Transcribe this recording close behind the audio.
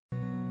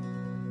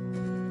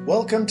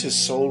Welcome to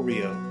Soul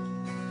Rio,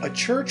 a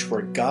church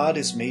where God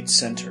is made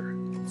center,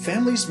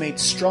 families made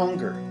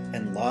stronger,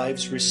 and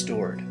lives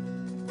restored.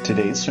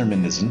 Today's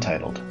sermon is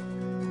entitled,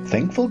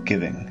 Thankful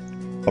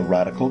Giving, a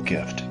Radical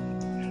Gift,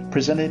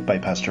 presented by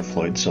Pastor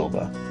Floyd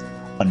Silva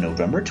on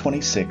November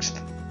 26th,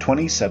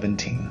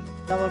 2017.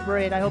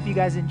 Celebrate. I hope you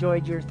guys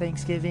enjoyed your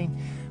Thanksgiving.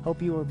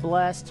 Hope you were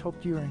blessed.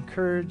 Hope you were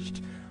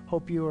encouraged.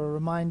 Hope you were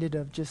reminded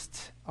of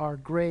just our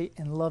great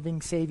and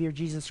loving Savior,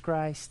 Jesus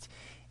Christ,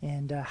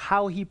 and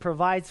how he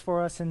provides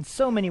for us in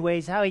so many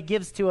ways, how he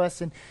gives to us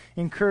and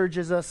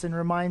encourages us and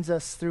reminds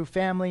us through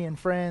family and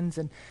friends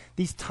and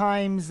these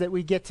times that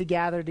we get to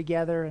gather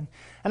together. And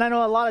I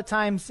know a lot of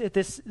times at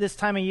this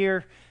time of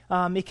year,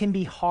 it can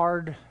be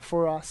hard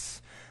for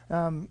us.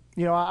 I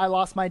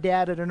lost my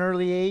dad at an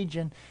early age,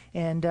 and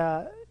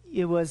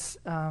it was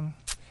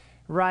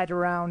right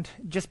around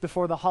just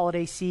before the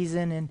holiday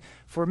season, and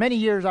for many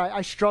years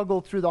I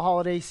struggled through the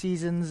holiday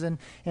seasons and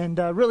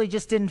really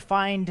just didn't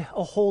find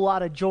a whole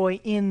lot of joy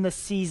in the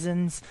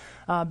seasons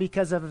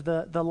because of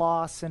the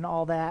loss and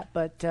all that.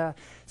 But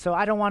so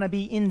I don't want to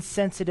be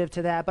insensitive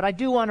to that, but I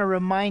do want to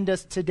remind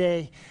us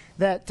today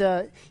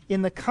that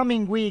in the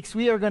coming weeks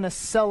we are going to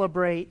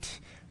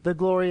celebrate the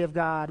glory of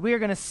God. We are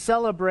going to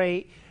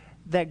celebrate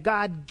that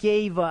God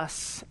gave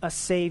us a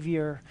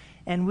Savior,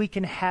 and we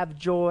can have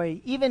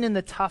joy even in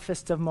the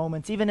toughest of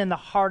moments, even in the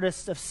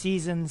hardest of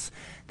seasons,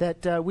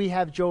 that we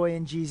have joy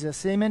in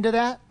Jesus. Amen to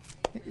that?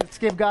 Let's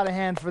give God a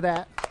hand for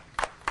that.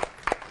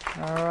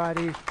 All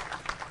righty.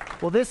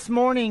 Well, this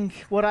morning,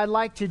 what I'd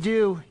like to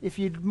do, if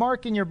you'd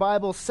mark in your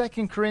Bible,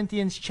 2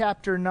 Corinthians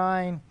chapter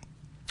 9,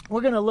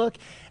 we're going to look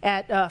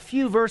at a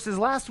few verses.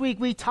 Last week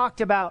we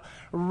talked about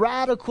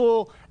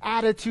radical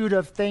attitude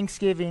of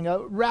thanksgiving, a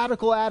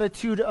radical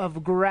attitude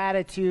of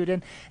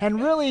gratitude.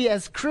 And really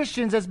as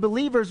Christians, as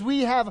believers,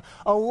 we have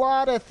a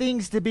lot of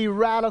things to be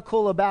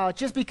radical about.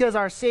 Just because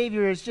our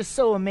Savior is just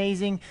so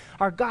amazing,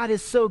 our God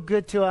is so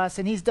good to us,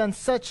 and he's done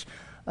such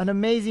an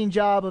amazing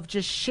job of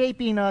just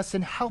shaping us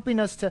and helping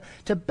us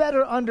to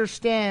better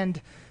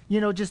understand,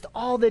 just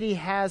all that he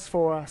has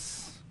for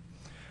us.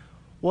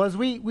 Well, as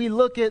we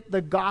look at the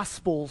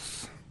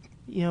Gospels,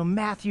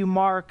 Matthew,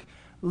 Mark,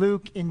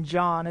 Luke, and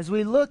John, as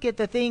we look at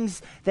the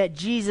things that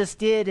Jesus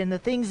did and the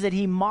things that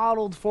he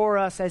modeled for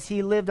us as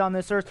he lived on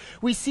this earth,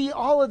 we see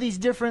all of these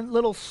different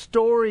little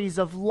stories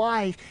of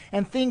life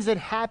and things that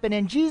happen.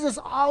 And Jesus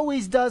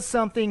always does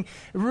something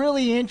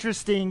really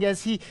interesting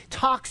as he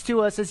talks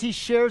to us, as he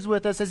shares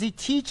with us, as he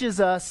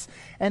teaches us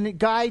and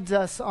guides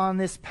us on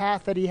this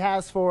path that he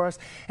has for us.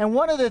 And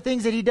one of the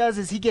things that he does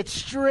is he gets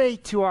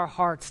straight to our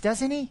hearts,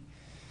 doesn't he?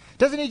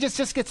 Doesn't he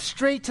just get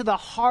straight to the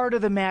heart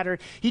of the matter?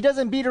 He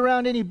doesn't beat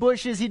around any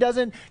bushes. He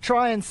doesn't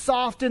try and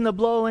soften the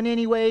blow in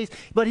any ways,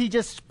 but he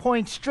just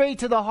points straight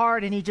to the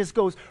heart, and he just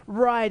goes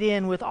right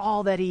in with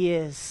all that he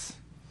is.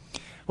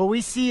 Well,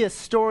 we see a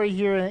story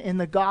here in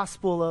the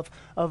Gospel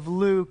of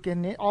Luke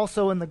and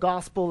also in the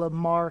Gospel of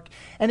Mark.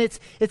 And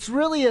it's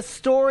really a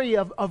story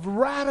of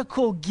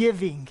radical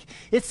giving.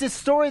 It's this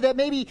story that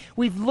maybe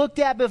we've looked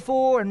at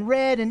before and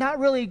read and not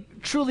really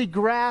truly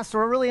grasped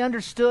or really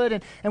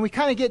understood. And we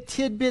kind of get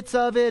tidbits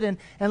of it and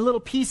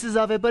little pieces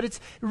of it. But it's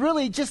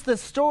really just the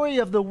story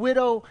of the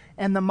widow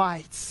and the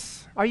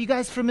mites. Are you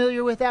guys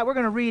familiar with that? We're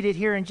going to read it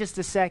here in just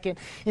a second.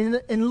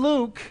 In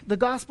Luke, the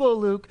Gospel of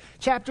Luke,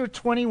 chapter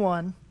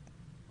 21,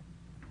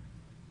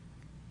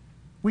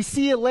 we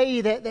see a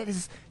lady that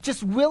is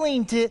just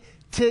willing to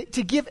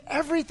give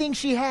everything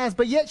she has,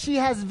 but yet she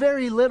has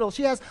very little.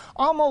 She has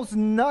almost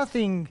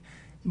nothing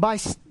by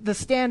the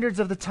standards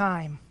of the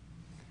time,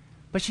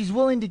 but she's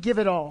willing to give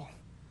it all.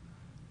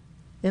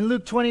 In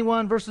Luke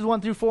 21, verses 1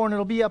 through 4, and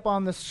it'll be up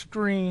on the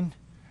screen,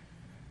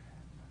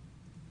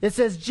 it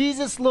says,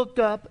 Jesus looked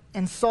up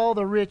and saw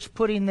the rich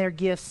putting their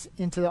gifts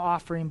into the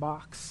offering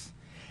box.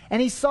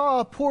 And he saw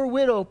a poor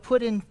widow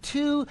put in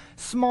 2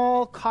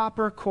 small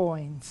copper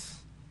coins.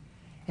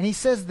 And he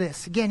says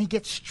this, again, he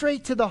gets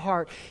straight to the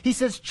heart. He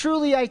says,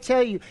 truly I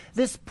tell you,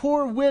 this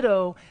poor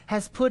widow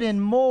has put in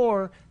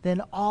more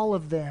than all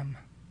of them.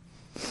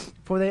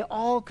 For they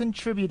all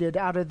contributed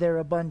out of their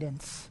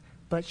abundance.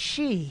 But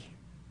she,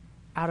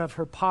 out of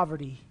her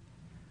poverty,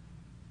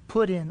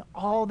 put in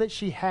all that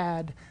she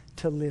had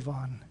to live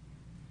on.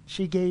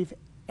 She gave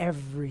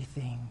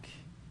everything.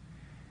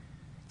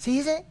 See,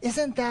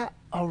 isn't that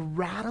a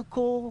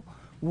radical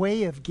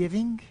way of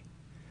giving?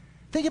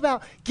 Think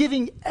about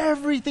giving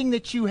everything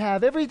that you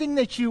have, everything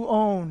that you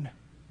own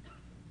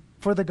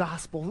for the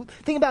gospel.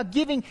 Think about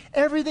giving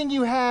everything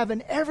you have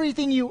and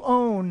everything you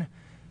own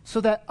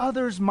so that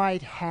others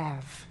might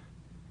have.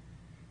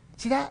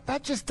 See,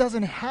 that just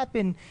doesn't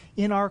happen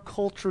in our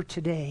culture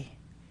today.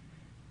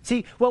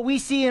 See, what we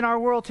see in our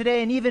world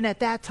today, and even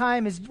at that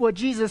time, is what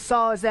Jesus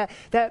saw, is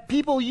that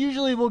people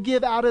usually will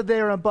give out of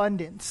their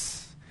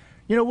abundance.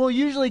 We'll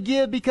usually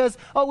give because,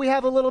 we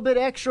have a little bit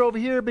extra over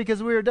here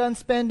because we were done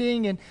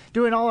spending and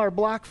doing all our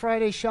Black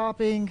Friday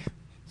shopping.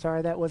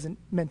 Sorry, that wasn't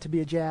meant to be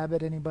a jab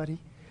at anybody.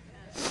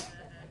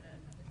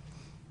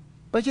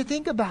 But you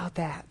think about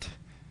that.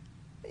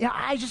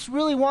 I just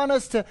really want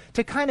us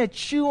to kind of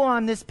chew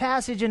on this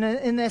passage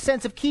in the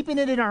sense of keeping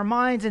it in our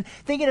minds and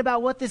thinking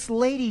about what this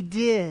lady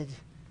did.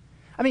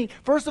 I mean,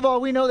 first of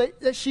all, we know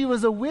that she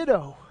was a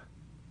widow.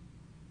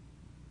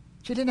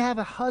 She didn't have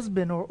a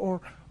husband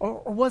or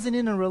wasn't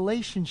in a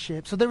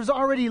relationship. So there was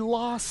already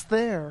loss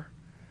there.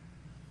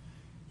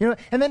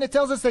 And then it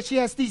tells us that she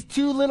has these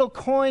 2 little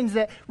coins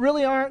that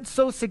really aren't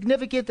so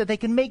significant that they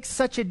can make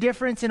such a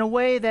difference in a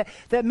way that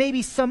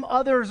maybe some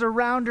others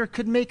around her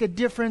could make a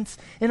difference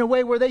in a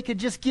way where they could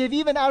just give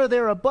even out of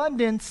their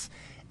abundance,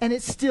 and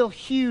it's still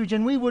huge.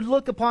 And we would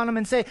look upon them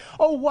and say,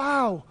 oh,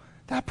 wow,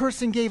 that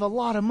person gave a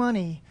lot of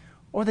money,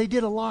 or they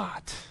did a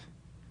lot.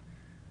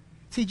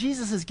 See,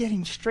 Jesus is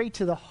getting straight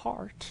to the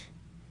heart.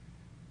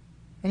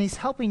 And he's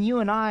helping you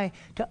and I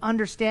to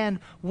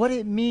understand what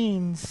it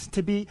means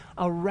to be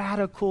a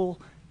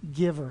radical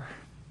giver.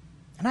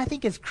 And I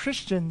think as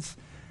Christians,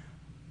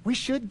 we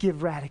should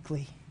give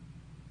radically.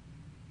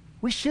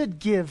 We should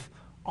give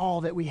all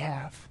that we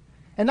have.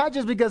 And not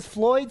just because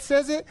Floyd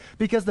says it,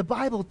 because the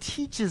Bible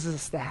teaches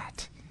us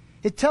that.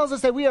 It tells us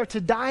that we are to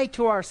die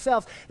to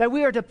ourselves, that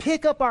we are to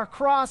pick up our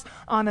cross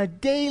on a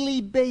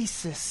daily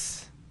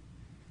basis.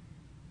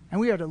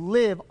 And we are to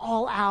live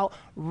all out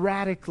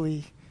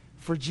radically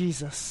for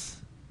Jesus.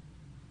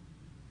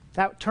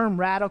 That term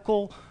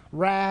radical,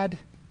 rad,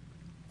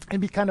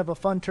 it'd be kind of a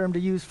fun term to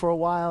use for a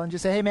while and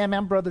just say, hey man,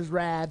 my brother's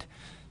rad.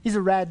 He's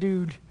a rad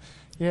dude.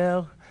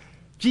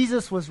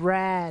 Jesus was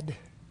rad.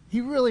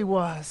 He really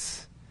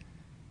was.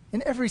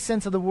 In every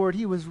sense of the word,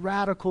 he was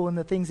radical in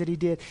the things that he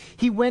did.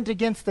 He went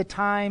against the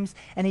times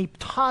and he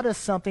taught us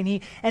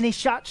something. And he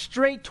shot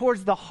straight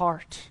towards the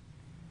heart.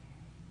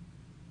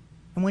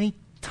 And when he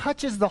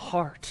touches the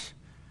heart,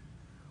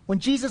 when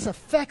Jesus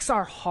affects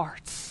our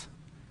hearts,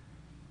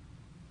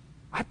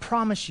 I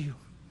promise you,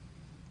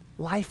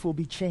 life will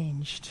be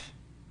changed.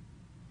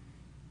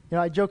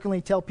 I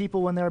jokingly tell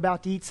people when they're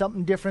about to eat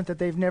something different that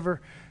they've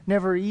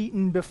never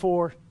eaten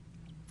before,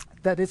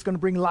 that it's going to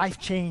bring life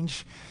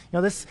change.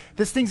 This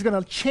thing's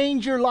going to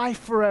change your life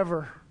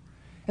forever.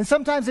 And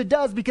sometimes it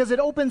does, because it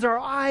opens our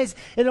eyes,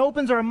 it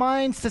opens our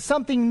minds to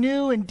something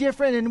new and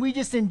different, and we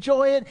just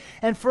enjoy it,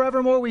 and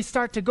forevermore we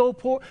start to go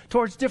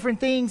towards different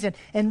things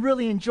and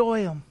really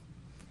enjoy them.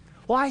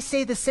 Well, I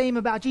say the same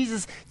about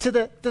Jesus to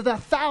the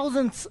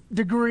 1,000th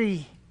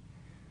degree.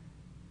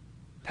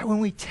 That when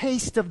we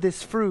taste of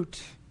this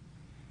fruit,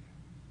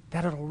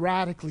 that it'll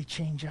radically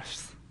change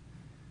us.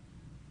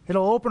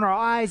 It'll open our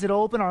eyes,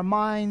 it'll open our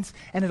minds,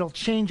 and it'll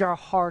change our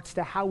hearts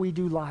to how we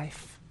do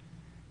life.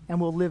 And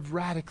we'll live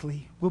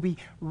radically. We'll be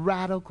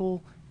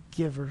radical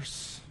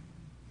givers.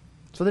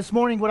 So this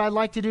morning, what I'd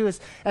like to do is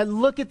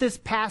look at this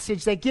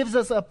passage that gives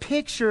us a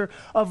picture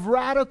of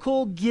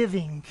radical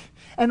giving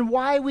and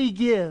why we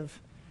give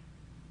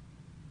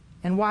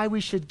and why we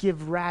should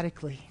give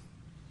radically.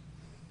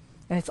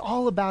 And it's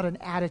all about an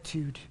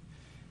attitude.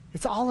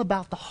 It's all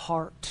about the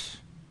heart.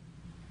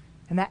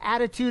 And that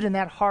attitude and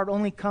that heart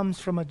only comes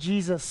from a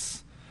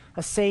Jesus,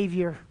 a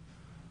Savior,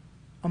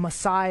 a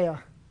Messiah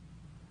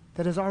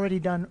that has already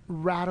done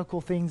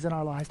radical things in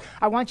our lives.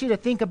 I want you to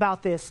think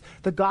about this.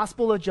 The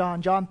Gospel of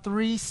John, John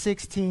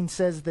 3:16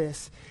 says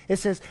this. It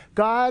says,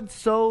 God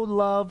so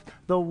loved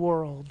the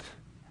world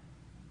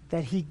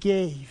that he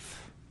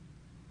gave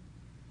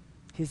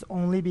his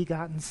only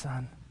begotten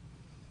Son.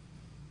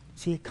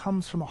 See, it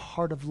comes from a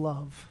heart of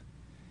love.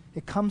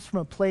 It comes from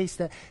a place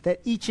that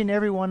each and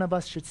every one of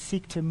us should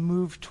seek to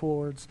move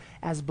towards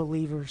as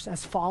believers,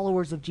 as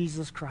followers of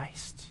Jesus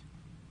Christ.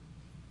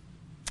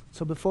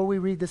 So before we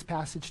read this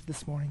passage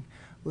this morning,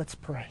 let's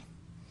pray.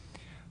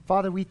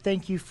 Father, we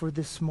thank you for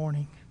this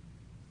morning.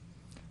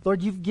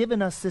 Lord, you've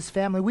given us this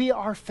family. We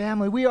are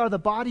family. We are the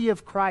body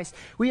of Christ.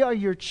 We are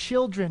your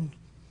children.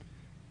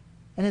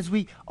 And as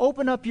we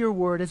open up your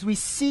word, as we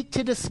seek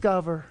to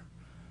discover,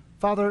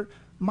 Father,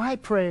 my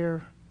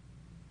prayer,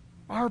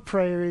 our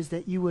prayer is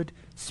that you would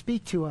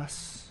speak to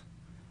us,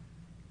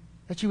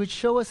 that you would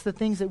show us the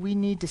things that we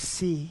need to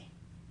see,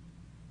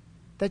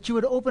 that you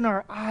would open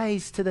our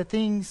eyes to the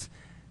things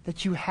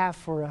that you have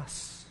for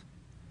us.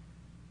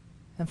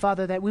 And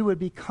Father, that we would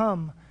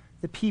become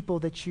the people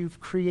that you've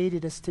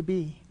created us to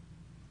be.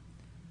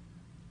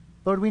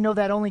 Lord, we know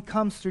that only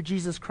comes through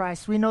Jesus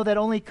Christ. We know that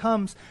only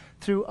comes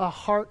through a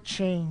heart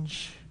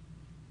change.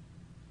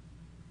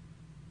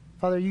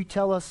 Father, you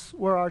tell us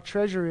where our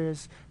treasure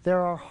is,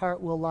 there our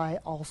heart will lie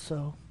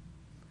also.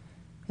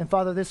 And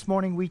Father, this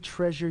morning we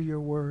treasure your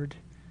word.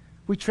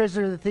 We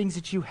treasure the things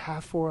that you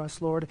have for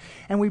us, Lord.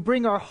 And we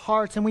bring our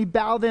hearts and we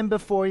bow them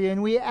before you.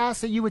 And we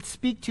ask that you would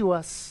speak to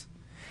us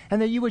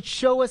and that you would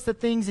show us the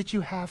things that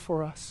you have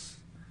for us.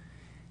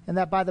 And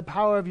that by the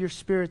power of your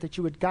Spirit that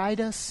you would guide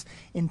us,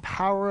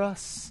 empower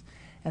us,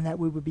 and that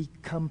we would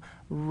become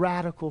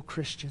radical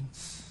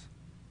Christians.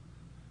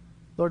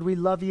 Lord, we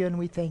love you and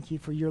we thank you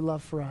for your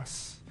love for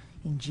us.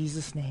 In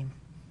Jesus' name,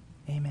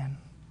 amen.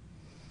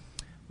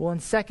 Well, in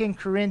 2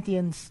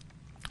 Corinthians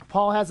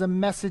Paul has a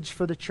message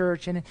for the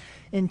church. And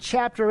in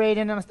chapter 8,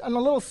 and on a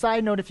little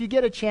side note, if you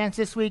get a chance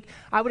this week,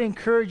 I would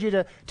encourage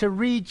you to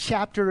read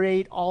chapter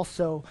 8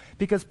 also,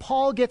 because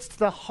Paul gets to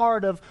the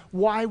heart of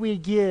why we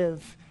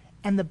give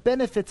and the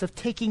benefits of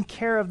taking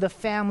care of the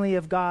family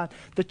of God,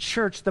 the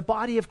church, the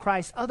body of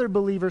Christ, other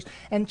believers.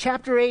 And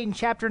chapter 8 and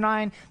chapter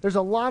 9, there's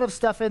a lot of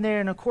stuff in there,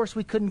 and of course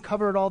we couldn't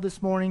cover it all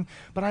this morning,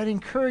 but I'd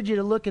encourage you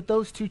to look at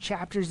those 2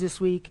 chapters this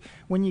week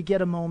when you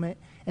get a moment,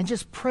 and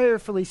just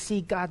prayerfully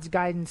seek God's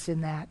guidance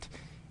in that,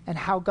 and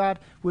how God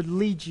would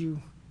lead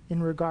you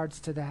in regards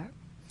to that.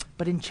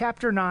 But in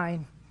chapter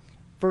 9,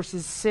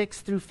 verses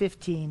 6 through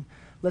 15,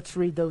 let's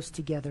read those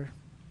together.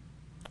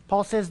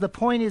 Paul says, the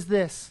point is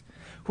this: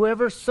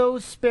 whoever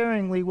sows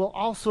sparingly will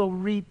also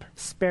reap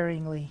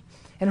sparingly,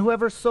 and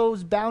whoever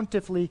sows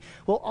bountifully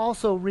will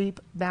also reap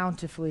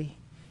bountifully.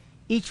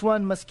 Each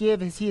one must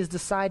give as he has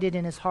decided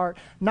in his heart,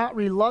 not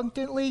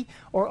reluctantly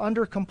or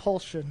under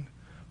compulsion,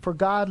 for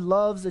God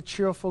loves a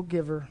cheerful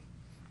giver.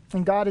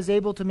 And God is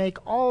able to make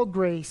all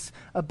grace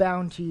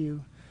abound to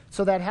you,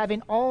 so that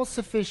having all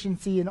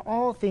sufficiency in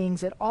all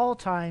things at all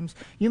times,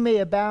 you may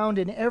abound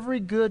in every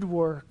good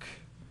work.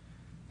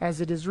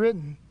 As it is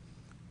written,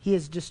 He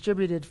has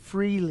distributed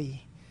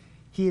freely.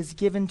 He has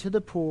given to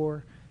the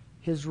poor.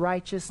 His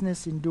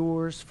righteousness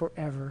endures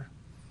forever.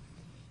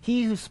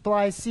 He who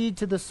supplies seed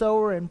to the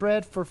sower and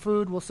bread for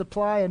food will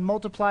supply and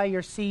multiply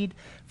your seed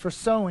for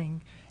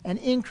sowing and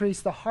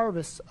increase the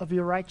harvest of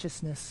your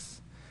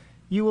righteousness.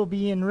 You will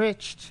be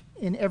enriched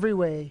in every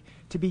way,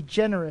 to be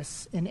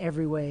generous in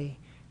every way,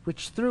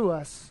 which through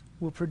us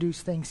will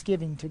produce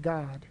thanksgiving to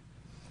God.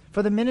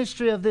 For the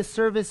ministry of this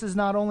service is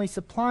not only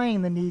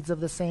supplying the needs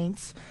of the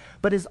saints,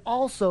 but is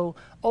also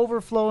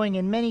overflowing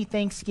in many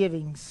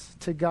thanksgivings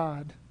to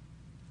God.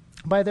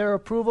 By their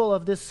approval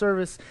of this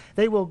service,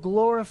 they will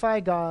glorify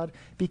God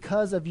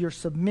because of your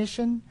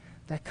submission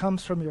that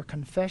comes from your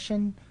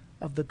confession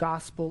of the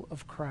gospel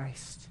of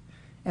Christ,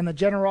 and the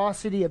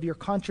generosity of your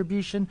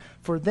contribution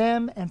for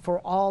them and for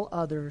all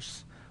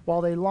others,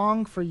 while they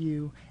long for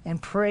you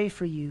and pray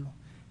for you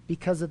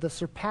because of the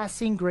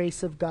surpassing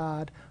grace of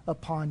God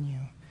upon you.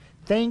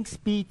 Thanks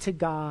be to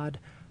God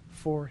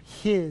for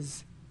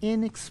His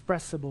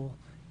inexpressible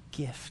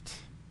gift.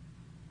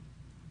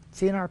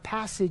 See, in our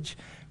passage,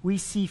 we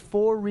see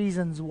 4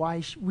 reasons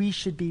why we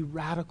should be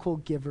radical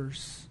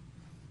givers.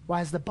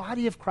 Why, as the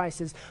body of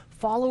Christ, as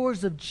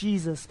followers of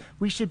Jesus,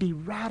 we should be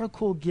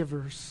radical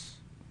givers.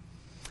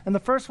 And the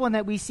first one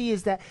that we see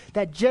is that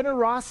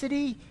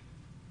generosity,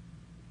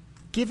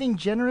 giving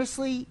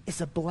generously, is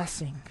a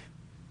blessing.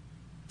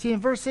 See, in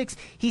verse 6,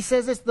 he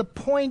says this: the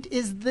point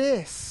is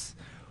this: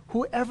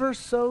 whoever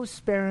sows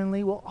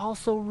sparingly will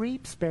also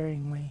reap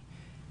sparingly,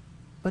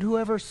 but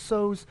whoever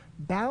sows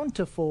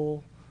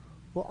bountiful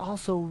will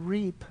also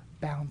reap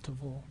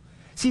bountiful.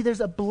 See,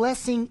 there's a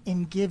blessing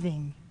in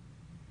giving.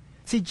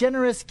 See,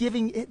 generous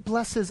giving, it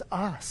blesses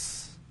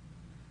us.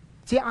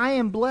 See, I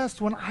am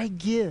blessed when I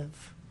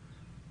give.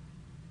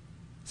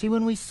 See,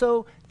 when we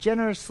sow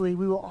generously,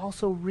 we will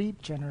also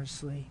reap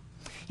generously.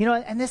 You know,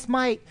 and this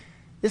might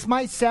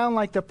sound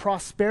like the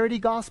prosperity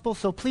gospel,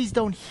 so please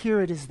don't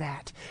hear it as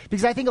that.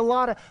 Because I think a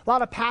lot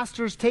of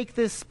pastors take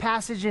this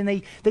passage and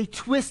they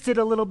twist it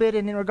a little bit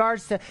in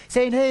regards to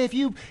saying, hey, if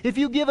you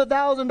give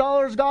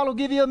 $1,000, God will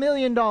give you $1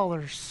 million.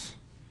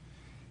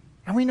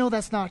 And we know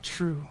that's not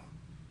true.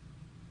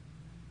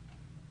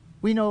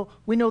 We know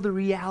the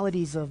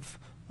realities of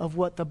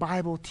what the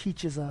Bible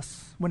teaches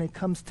us when it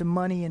comes to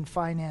money and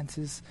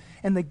finances,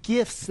 and the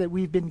gifts that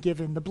we've been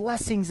given, the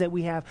blessings that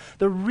we have,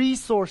 the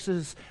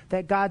resources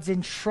that God's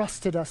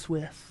entrusted us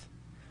with.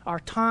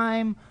 Our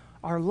time,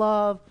 our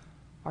love,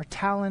 our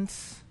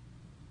talents,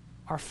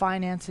 our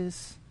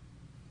finances.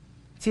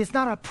 See, it's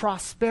not a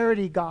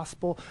prosperity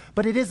gospel,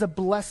 but it is a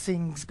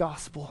blessings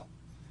gospel.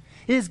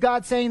 It is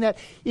God saying that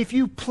if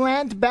you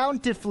plant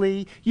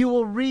bountifully, you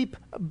will reap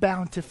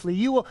bountifully.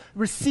 You will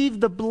receive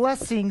the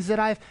blessings that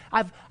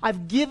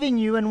I've given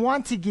you and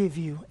want to give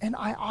you, and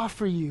I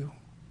offer you.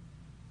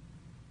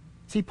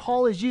 See,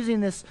 Paul is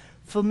using this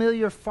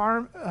familiar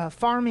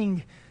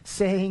farming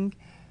saying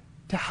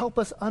to help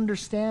us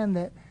understand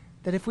that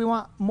if we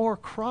want more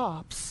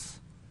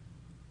crops,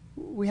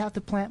 we have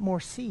to plant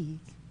more seed.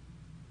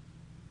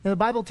 And the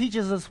Bible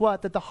teaches us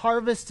what? That the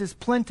harvest is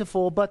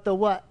plentiful, but the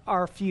what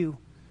are few.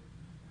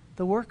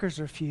 The workers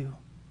are few.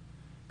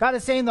 God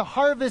is saying the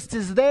harvest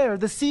is there.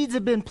 The seeds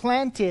have been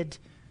planted.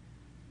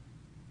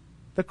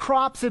 The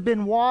crops have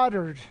been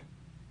watered.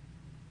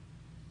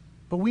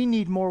 But we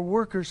need more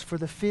workers for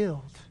the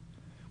field.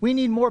 We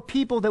need more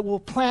people that will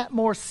plant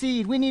more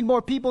seed. We need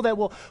more people that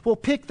will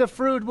pick the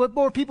fruit.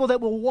 More people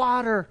that will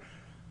water.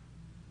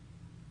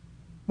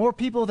 More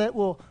people that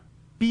will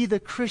be the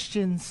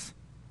Christians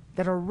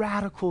that are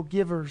radical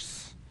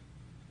givers.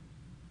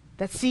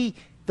 That see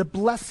the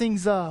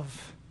blessings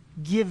of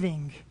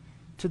giving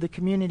to the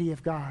community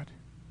of God.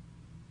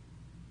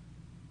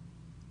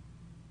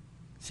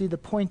 See, the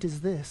point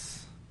is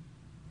this.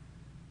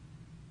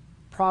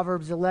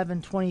 Proverbs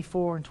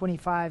 11:24 and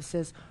 25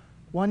 says,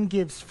 one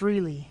gives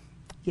freely,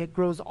 yet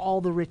grows all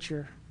the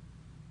richer.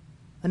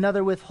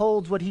 Another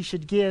withholds what he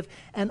should give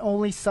and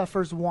only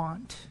suffers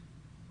want.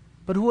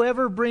 But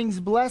whoever brings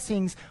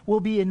blessings will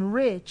be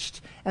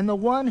enriched, and the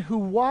one who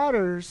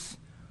waters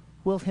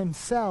will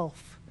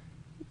himself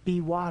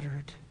be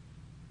watered.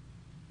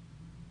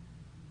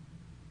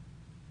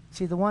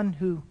 See, the one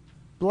who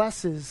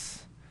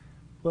blesses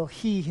will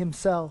he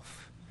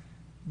himself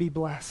be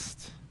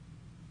blessed.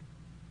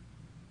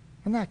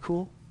 Isn't that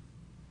cool?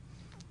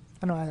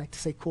 I know I like to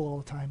say cool all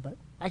the time, but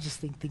I just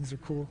think things are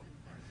cool.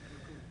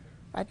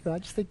 I do. I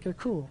just think they're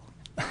cool.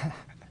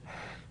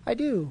 I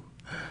do.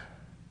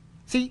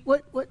 See,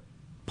 what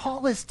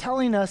Paul is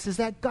telling us is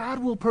that God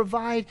will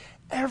provide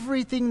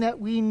everything that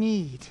we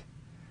need.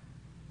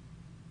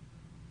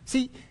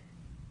 See,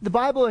 the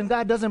Bible and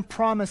God doesn't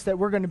promise that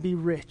we're going to be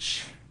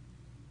rich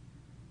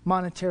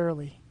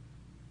monetarily.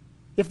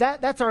 If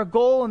that's our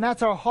goal and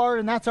that's our heart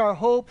and that's our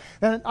hope,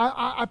 then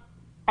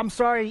I'm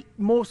sorry,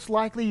 most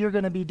likely you're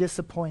going to be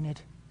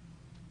disappointed.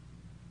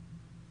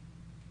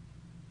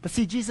 But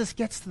see, Jesus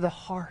gets to the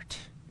heart.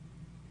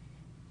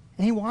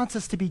 And he wants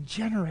us to be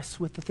generous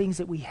with the things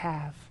that we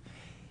have.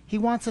 He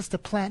wants us to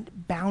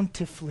plant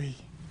bountifully.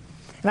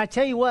 And I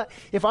tell you what,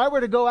 if I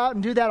were to go out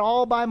and do that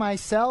all by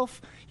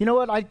myself, you know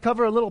what? I'd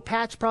cover a little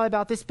patch probably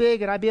about this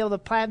big, and I'd be able to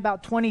plant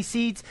about 20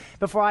 seeds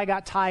before I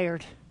got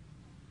tired.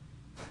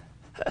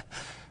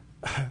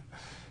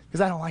 Because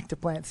I don't like to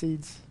plant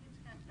seeds.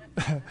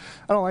 I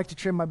don't like to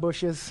trim my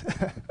bushes.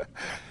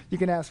 You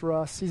can ask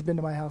Russ. He's been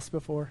to my house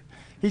before.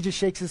 He just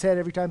shakes his head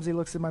every time he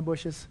looks at my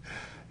bushes.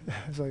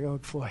 It's like, oh,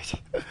 Floyd.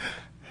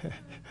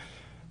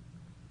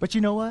 But you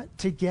know what?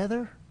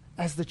 Together,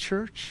 as the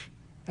church,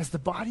 as the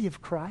body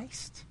of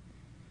Christ,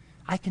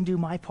 I can do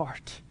my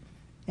part,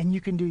 and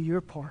you can do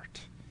your part,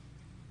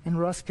 and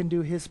Russ can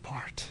do his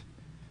part.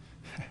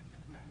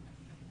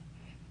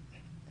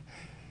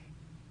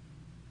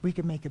 We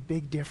can make a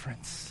big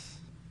difference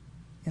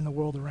in the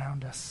world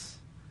around us.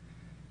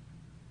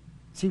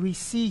 See, we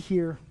see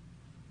here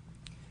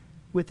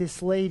with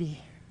this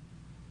lady,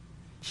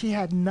 she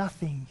had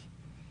nothing,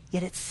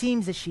 yet it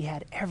seems that she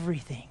had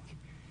everything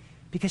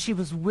because she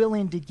was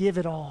willing to give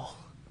it all.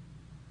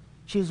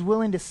 She was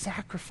willing to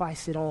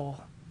sacrifice it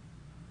all.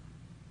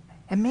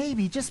 And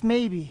maybe, just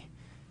maybe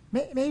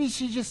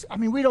she just,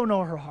 we don't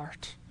know her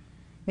heart.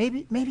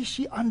 Maybe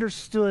she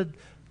understood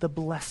the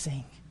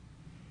blessing.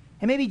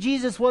 And maybe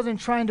Jesus wasn't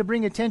trying to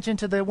bring attention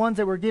to the ones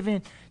that were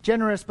giving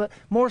generous, but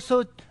more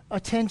so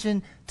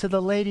attention to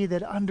the lady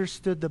that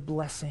understood the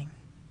blessing,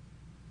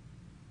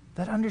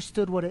 that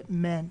understood what it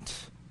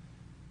meant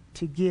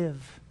to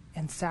give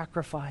and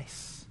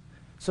sacrifice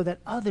so that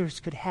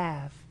others could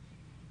have,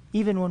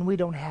 even when we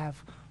don't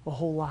have a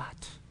whole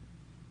lot.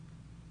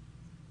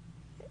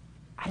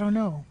 I don't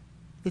know.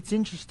 It's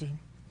interesting.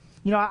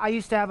 You know, I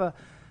used to have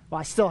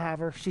I still have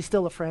her. She's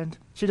still a friend.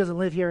 She doesn't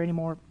live here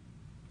anymore.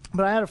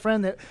 But I had a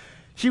friend that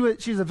she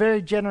was a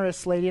very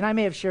generous lady, and I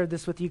may have shared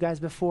this with you guys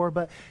before,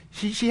 but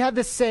she had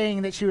this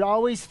saying that she would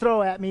always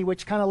throw at me,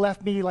 which kind of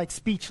left me like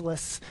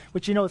speechless,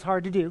 which you know is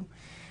hard to do.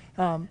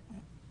 You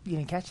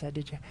didn't catch that,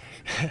 did you?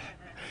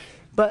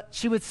 But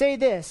she would say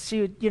this.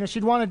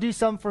 She'd want to do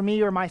something for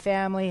me or my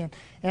family,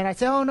 and I'd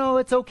say, "Oh no,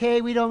 it's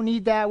okay. We don't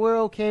need that.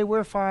 We're okay.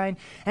 We're fine."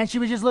 And she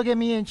would just look at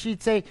me and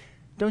she'd say,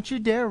 "Don't you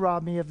dare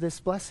rob me of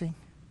this blessing."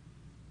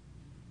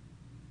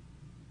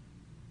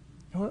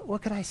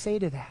 What could I say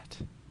to that?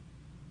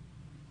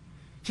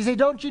 She'd say,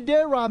 "Don't you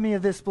dare rob me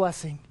of this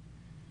blessing.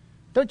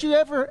 Don't you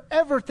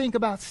ever think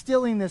about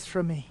stealing this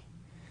from me.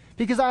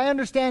 Because I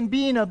understand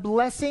being a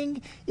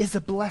blessing is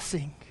a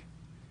blessing."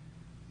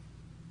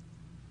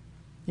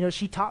 You know,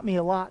 she taught me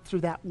a lot through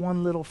that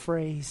one little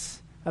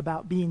phrase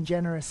about being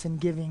generous and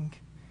giving.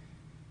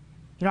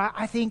 You know,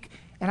 I think,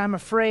 and I'm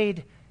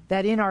afraid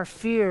that in our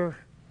fear,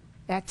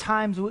 at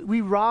times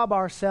we rob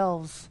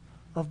ourselves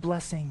of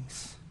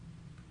blessings.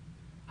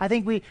 I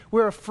think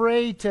we're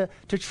afraid to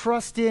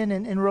trust in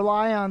and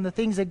rely on the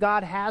things that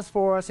God has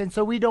for us, and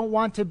so we don't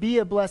want to be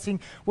a blessing.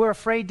 We're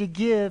afraid to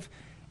give,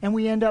 and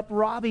we end up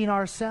robbing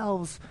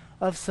ourselves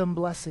of some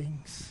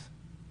blessings.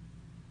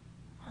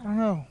 I don't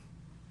know.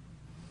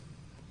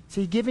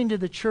 See, giving to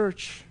the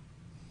church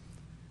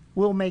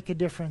will make a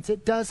difference.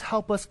 It does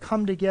help us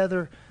come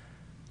together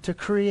to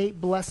create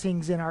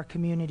blessings in our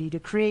community, to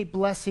create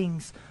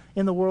blessings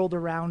in the world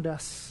around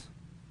us.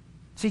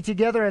 See,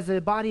 together as a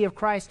body of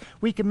Christ,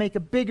 we can make a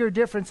bigger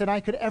difference than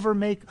I could ever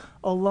make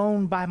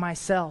alone by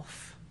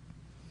myself.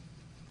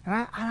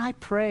 And I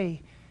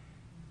pray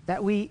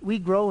that we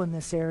grow in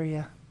this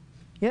area.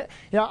 Yeah,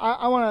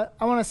 I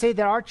want to say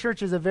that our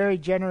church is a very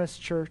generous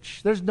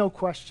church. There's no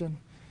question.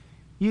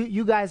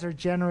 You guys are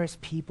generous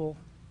people.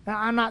 Now,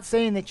 I'm not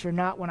saying that you're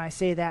not when I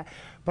say that,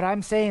 but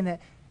I'm saying that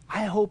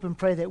I hope and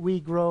pray that we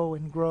grow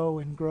and grow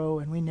and grow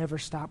and we never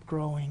stop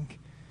growing.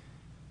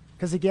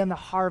 Because again, the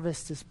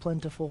harvest is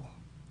plentiful,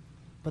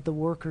 but the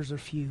workers are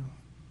few.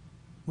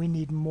 We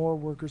need more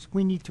workers.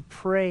 We need to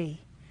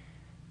pray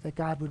that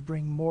God would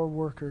bring more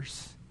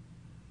workers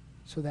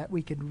so that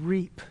we could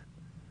reap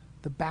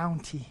the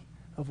bounty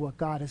of what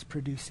God is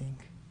producing.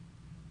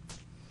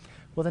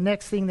 Well, the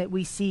next thing that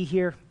we see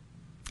here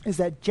is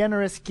that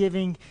generous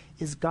giving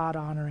is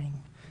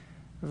God-honoring.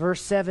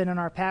 Verse 7 in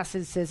our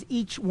passage says,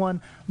 each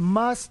one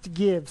must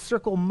give,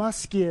 circle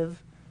must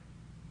give,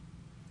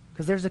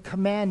 because there's a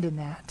command in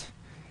that,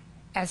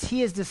 as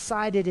he has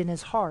decided in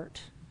his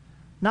heart,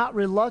 not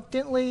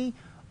reluctantly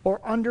or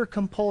under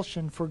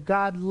compulsion, for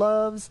God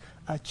loves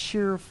a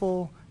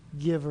cheerful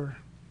giver.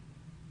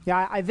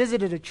 Yeah, I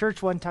visited a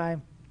church one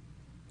time,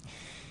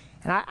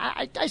 and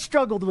I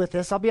struggled with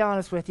this, I'll be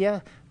honest with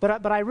you,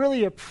 but I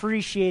really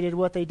appreciated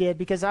what they did,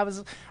 because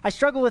I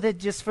struggled with it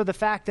just for the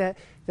fact that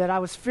I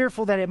was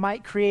fearful that it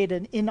might create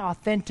an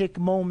inauthentic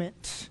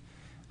moment.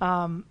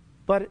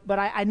 But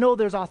I know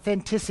there's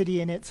authenticity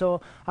in it,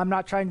 so I'm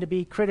not trying to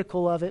be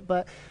critical of it.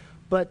 But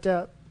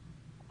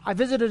I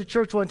visited a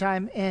church one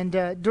time, and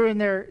during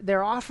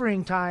their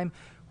offering time,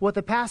 what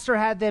the pastor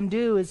had them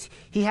do is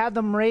he had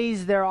them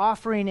raise their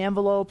offering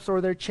envelopes or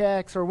their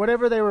checks or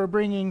whatever they were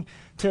bringing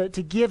to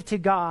give to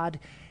God.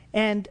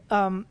 And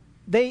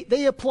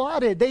they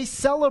applauded. They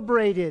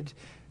celebrated.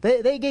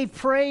 They gave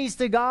praise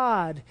to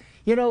God.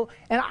 You know,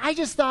 and I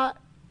just thought,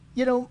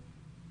 you know,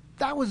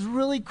 that was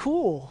really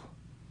cool.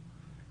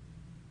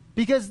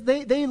 Because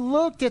they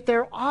looked at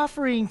their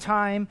offering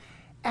time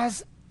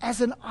as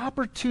an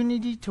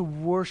opportunity to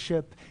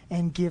worship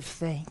and give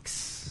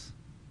thanks.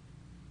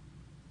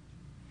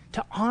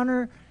 To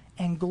honor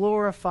and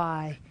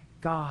glorify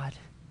God.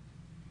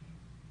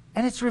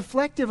 And it's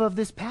reflective of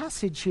this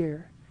passage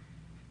here.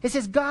 It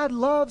says God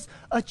loves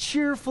a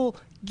cheerful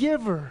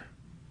giver.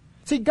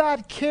 See,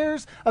 God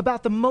cares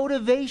about the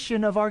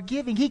motivation of our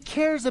giving. He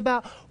cares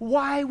about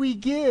why we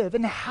give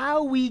and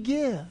how we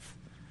give.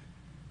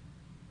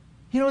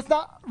 You know, it's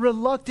not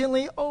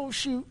reluctantly, oh,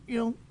 shoot, you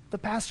know, the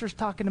pastor's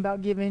talking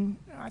about giving.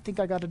 I think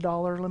I got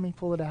 $1. Let me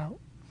pull it out.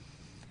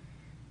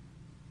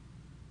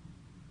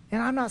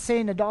 And I'm not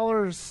saying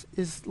 $1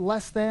 is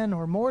less than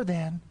or more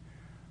than.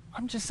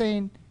 I'm just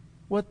saying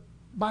what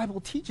Bible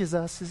teaches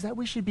us is that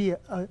we should be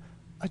a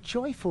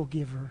joyful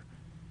giver.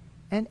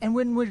 And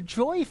when we're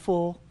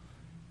joyful,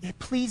 it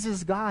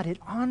pleases God. It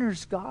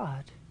honors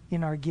God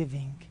in our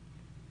giving.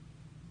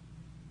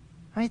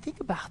 I mean, think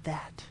about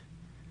that.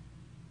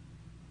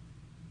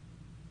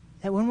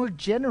 That when we're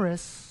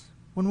generous,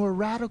 when we're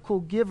radical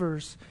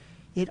givers,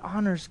 it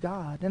honors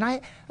God. And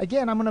I'm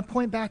going to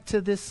point back to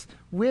this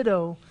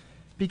widow,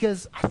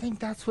 because I think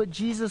that's what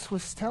Jesus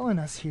was telling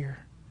us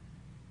here.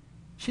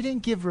 She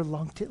didn't give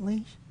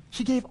reluctantly.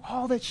 She gave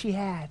all that she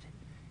had.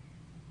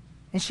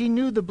 And she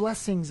knew the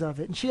blessings of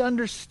it, and she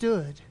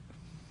understood.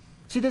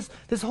 See,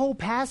 this whole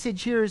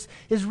passage here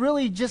is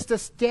really just a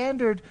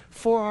standard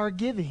for our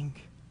giving.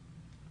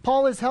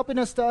 Paul is helping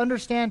us to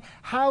understand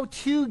how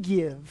to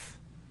give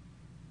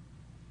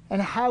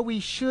and how we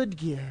should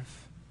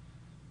give.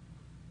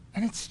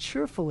 And it's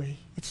cheerfully,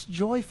 it's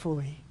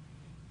joyfully,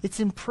 it's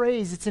in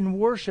praise, it's in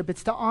worship,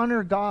 it's to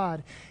honor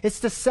God, it's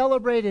to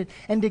celebrate it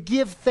and to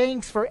give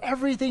thanks for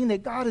everything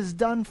that God has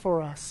done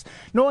for us,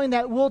 knowing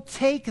that we'll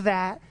take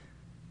that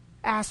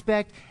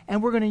aspect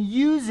and we're going to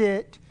use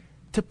it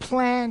to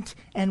plant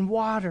and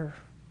water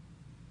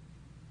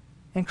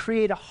and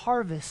create a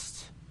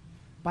harvest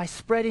by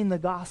spreading the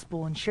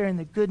gospel and sharing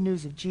the good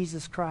news of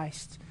Jesus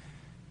Christ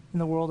in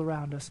the world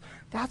around us.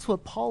 That's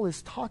what Paul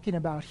is talking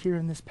about here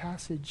in this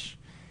passage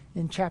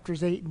in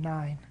chapters 8 and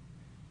 9.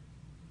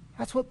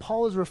 That's what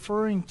Paul is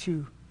referring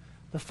to,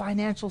 the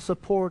financial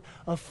support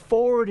of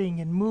forwarding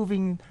and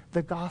moving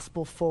the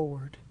gospel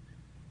forward.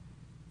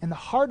 And the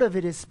heart of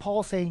it is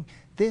Paul saying,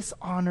 this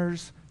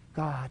honors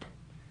God.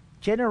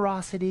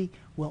 Generosity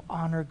will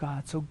honor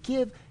God. So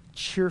give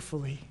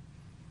cheerfully.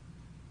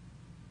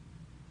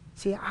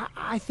 See,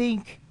 I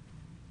think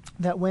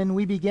that when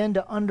we begin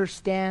to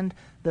understand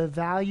the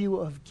value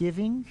of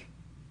giving,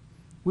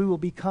 we will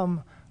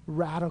become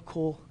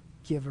radical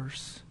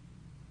givers.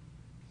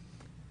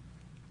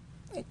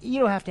 You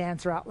don't have to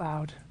answer out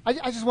loud. I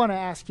just want to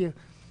ask you,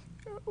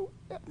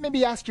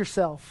 maybe ask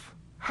yourself,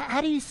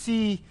 how do you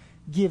see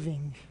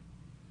giving?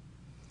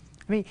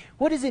 I mean,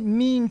 what does it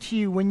mean to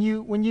you when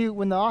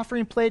the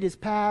offering plate is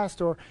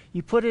passed or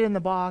you put it in the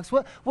box?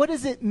 What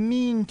does it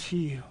mean to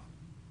you?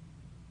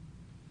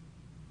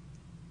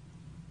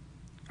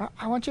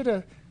 I want you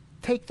to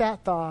take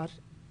that thought,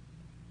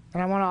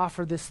 and I want to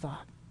offer this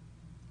thought.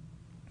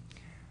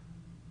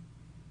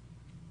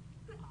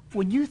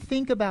 When you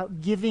think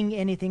about giving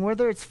anything,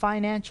 whether it's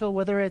financial,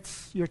 whether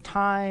it's your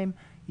time,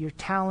 your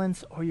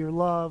talents, or your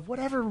love,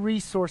 whatever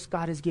resource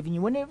God has given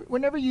you,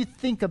 whenever you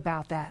think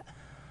about that,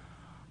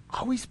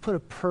 always put a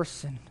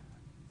person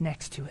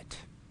next to it.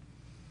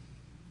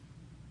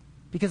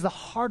 Because the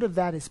heart of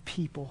that is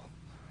people.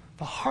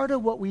 The heart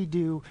of what we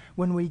do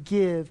when we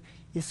give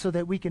is so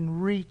that we can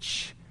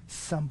reach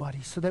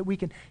somebody, so that we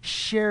can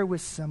share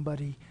with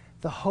somebody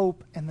the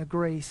hope and the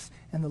grace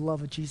and the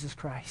love of Jesus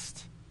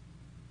Christ.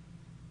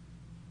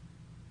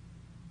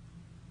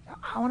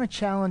 I want to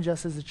challenge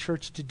us as a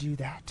church to do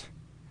that.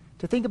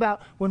 To think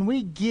about when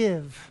we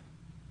give,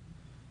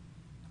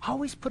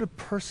 always put a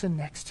person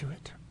next to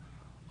it.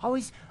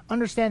 Always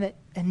understand it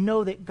and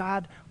know that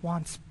God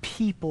wants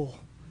people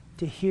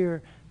to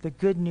hear the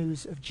good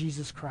news of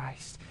Jesus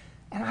Christ.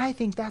 And I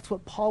think that's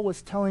what Paul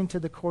was telling to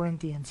the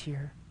Corinthians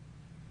here.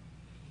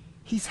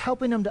 He's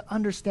helping them to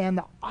understand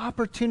the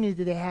opportunity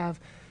that they have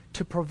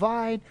to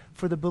provide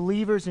for the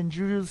believers in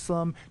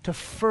Jerusalem to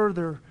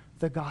further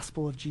the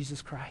gospel of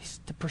Jesus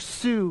Christ, to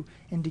pursue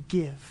and to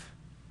give.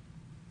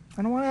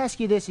 And I want to ask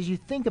you this as you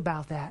think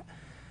about that.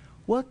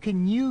 What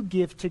can you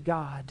give to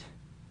God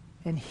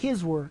and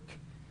His work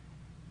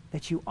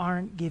that you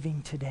aren't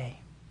giving today?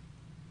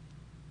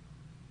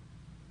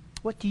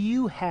 What do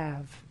you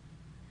have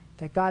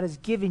that God has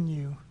given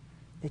you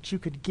that you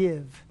could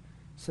give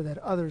so that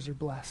others are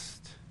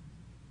blessed?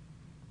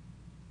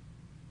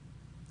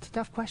 It's a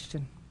tough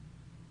question.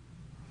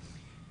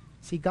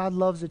 See, God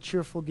loves a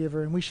cheerful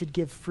giver, and we should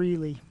give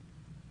freely.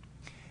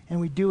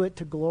 And we do it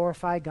to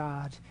glorify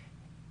God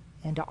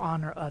and to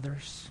honor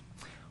others.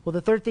 Well,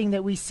 the third thing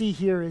that we see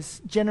here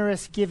is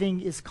generous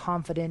giving is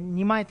confident. And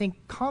you might think,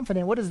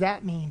 confident, what does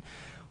that mean?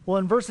 Well,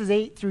 in verses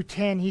 8 through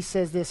 10, he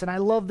says this, and I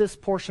love this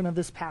portion of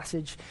this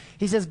passage.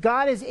 He says,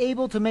 God is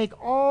able to make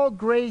all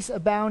grace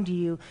abound to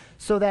you,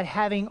 so that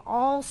having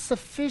all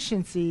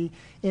sufficiency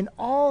in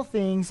all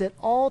things at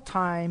all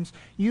times,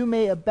 you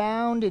may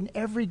abound in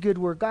every good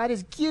work. God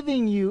is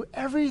giving you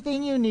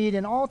everything you need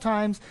in all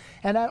times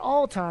and at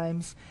all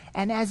times.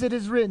 And as it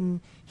is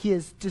written, He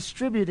has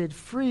distributed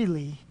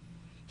freely.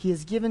 He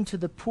has given to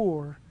the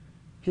poor.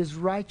 His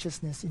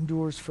righteousness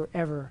endures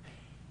forever.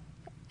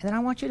 And then I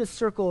want you to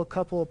circle a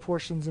couple of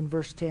portions in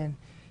verse 10.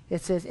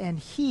 It says, and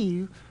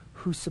He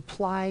who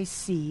supplies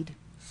seed,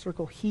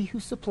 circle He who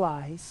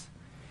supplies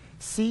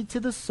seed to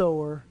the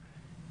sower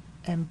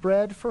and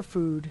bread for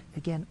food,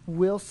 again,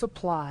 will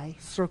supply,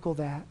 circle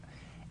that,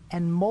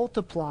 and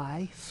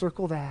multiply,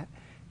 circle that,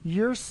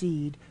 your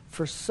seed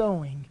for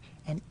sowing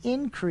and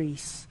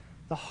increase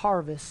the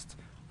harvest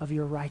of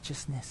your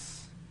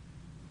righteousness.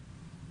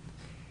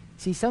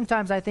 See,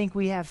 sometimes I think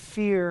we have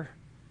fear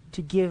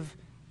to give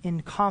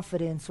in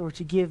confidence or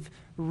to give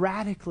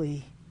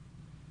radically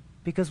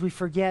because we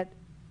forget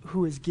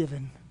who is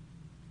given.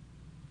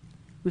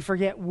 We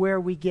forget where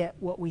we get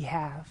what we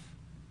have.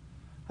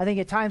 I think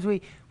at times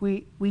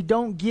we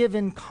don't give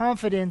in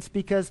confidence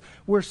because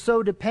we're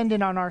so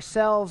dependent on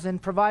ourselves and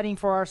providing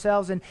for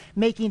ourselves and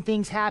making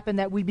things happen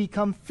that we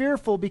become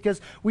fearful because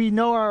we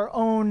know our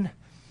own,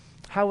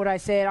 how would I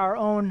say it, our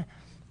own,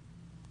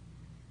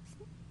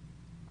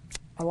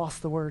 I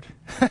lost the word.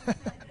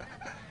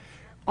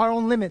 Our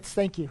own limits,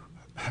 thank you.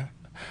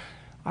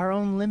 Our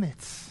own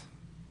limits.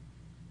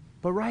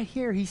 But right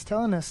here, he's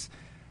telling us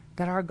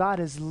that our God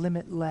is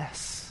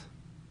limitless.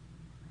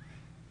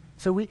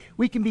 So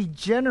we can be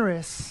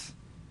generous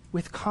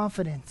with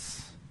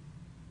confidence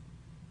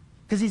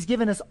because he's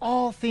given us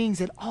all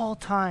things at all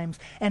times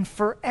and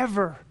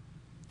forever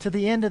to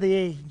the end of the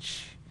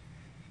age.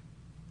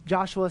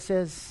 Joshua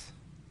says,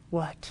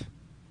 what?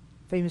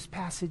 Famous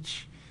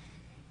passage.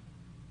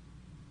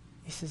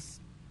 He says,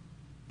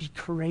 be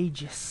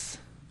courageous,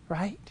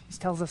 right? He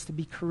tells us to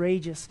be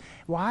courageous.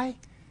 Why?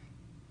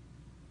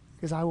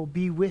 Because I will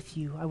be with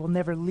you. I will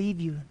never leave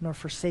you nor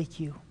forsake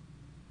you.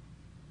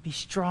 Be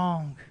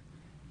strong.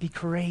 Be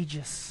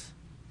courageous.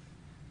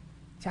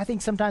 See, I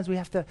think sometimes we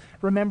have to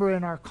remember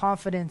in our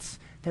confidence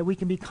that we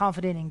can be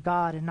confident in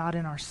God and not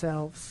in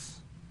ourselves.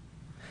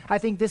 I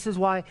think this is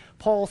why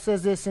Paul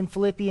says this in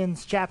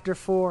Philippians chapter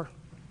 4.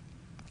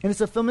 And it's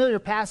a familiar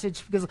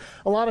passage because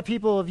a lot of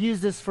people have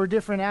used this for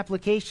different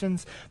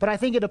applications, but I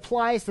think it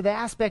applies to the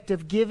aspect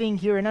of giving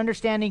here and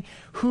understanding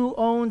who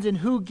owns and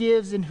who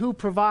gives and who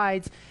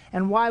provides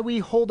and why we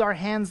hold our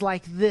hands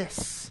like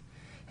this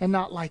and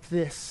not like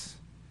this.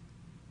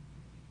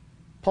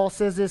 Paul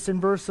says this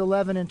in verse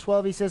 11 and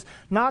 12. He says,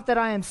 not that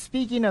I am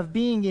speaking of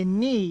being in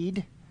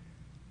need,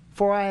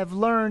 for I have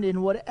learned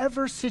in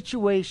whatever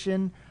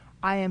situation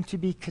I am to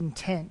be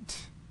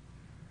content.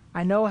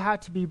 I know how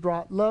to be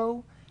brought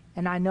low,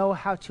 and I know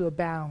how to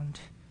abound.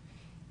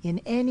 In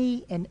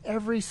any and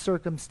every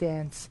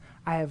circumstance,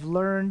 I have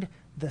learned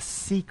the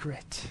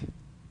secret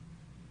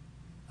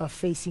of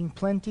facing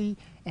plenty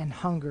and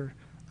hunger,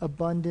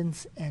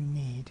 abundance and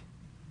need.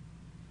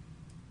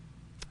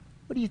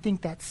 What do you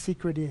think that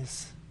secret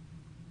is?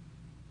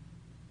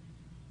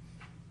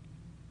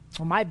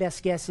 Well, my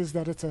best guess is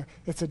that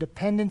it's a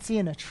dependency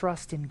and a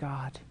trust in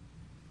God.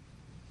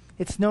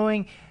 It's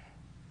knowing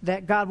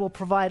that God will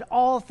provide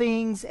all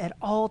things at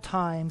all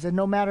times. And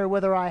no matter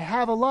whether I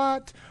have a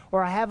lot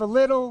or I have a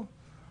little,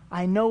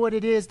 I know what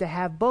it is to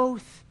have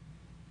both.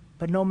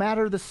 But no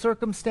matter the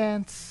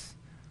circumstance,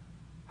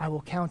 I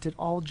will count it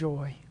all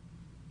joy.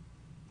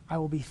 I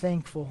will be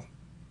thankful.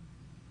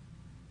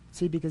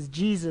 See, because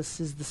Jesus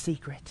is the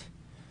secret.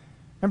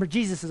 Remember,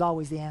 Jesus is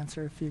always the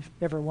answer, if you're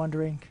ever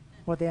wondering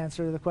what the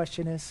answer to the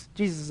question is.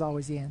 Jesus is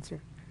always the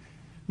answer,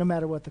 no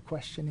matter what the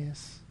question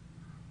is.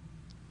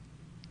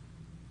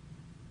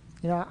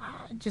 Again,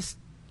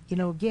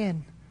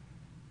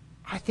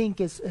 I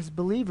think as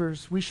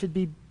believers, we should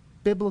be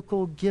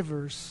biblical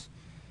givers.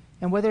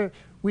 And whether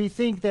we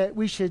think that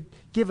we should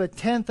give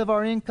 1/10 of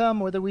our income,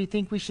 whether we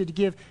think we should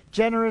give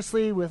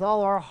generously with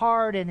all our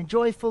heart and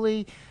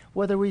joyfully,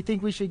 whether we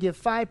think we should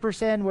give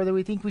 5%, whether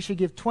we think we should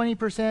give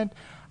 20%.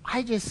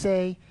 I just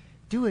say,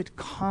 do it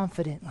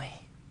confidently.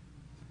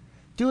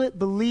 Do it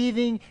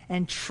believing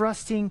and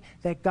trusting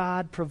that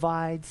God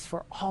provides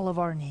for all of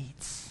our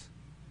needs.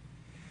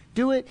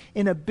 Do it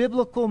in a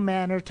biblical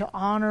manner to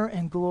honor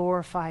and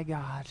glorify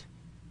God.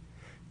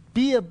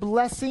 Be a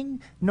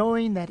blessing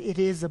knowing that it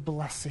is a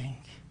blessing.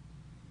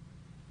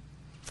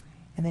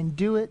 And then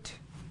do it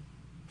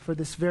for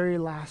this very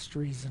last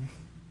reason.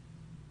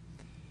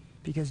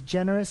 Because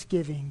generous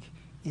giving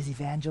is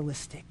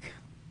evangelistic.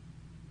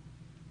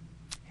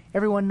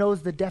 Everyone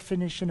knows the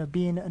definition of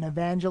being an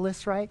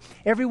evangelist, right?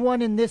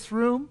 Everyone in this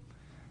room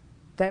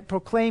that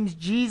proclaims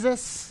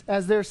Jesus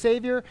as their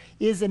Savior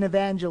is an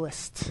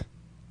evangelist.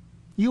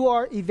 You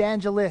are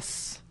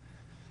evangelists.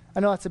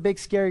 I know that's a big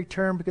scary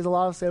term because a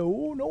lot of us say,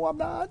 oh, no, I'm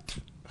not.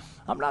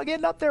 I'm not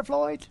getting up there,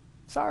 Floyd.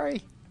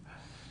 Sorry.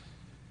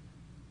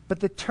 But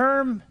the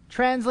term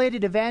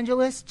translated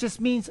evangelist just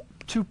means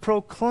to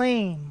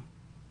proclaim.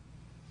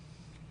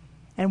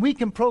 And we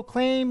can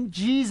proclaim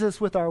Jesus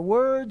with our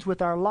words,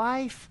 with our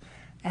life,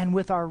 and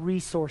with our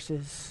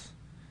resources.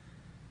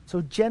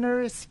 So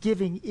generous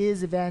giving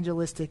is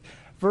evangelistic.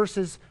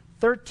 Verses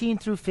 13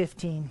 through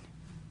 15,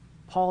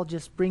 Paul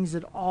just brings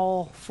it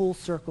all full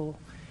circle.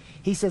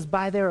 He says,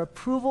 by their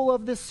approval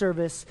of this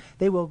service,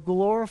 they will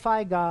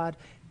glorify God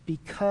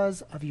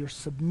because of your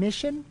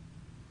submission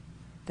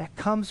that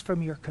comes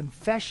from your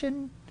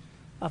confession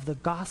of the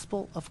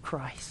gospel of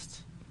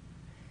Christ,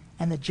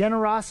 and the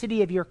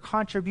generosity of your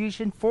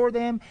contribution for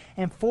them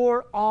and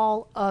for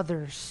all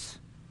others.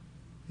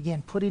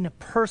 Again, putting a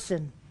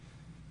person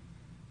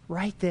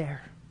right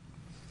there.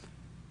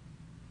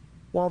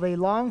 While they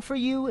long for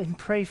you and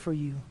pray for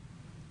you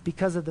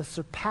because of the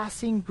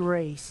surpassing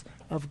grace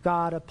of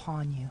God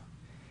upon you.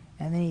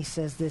 And then he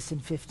says this in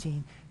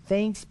 15,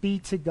 thanks be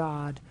to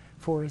God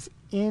for his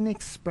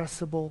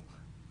inexpressible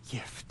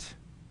gift.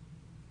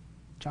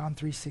 John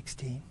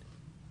 3:16.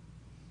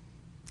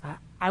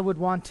 I would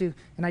want to,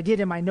 and I did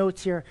in my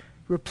notes here,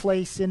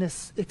 replace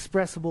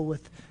inexpressible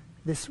with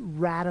this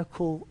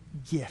radical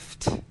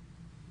gift.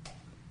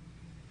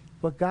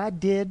 What God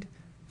did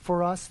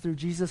for us through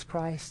Jesus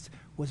Christ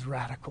was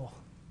radical.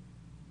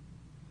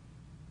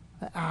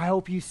 I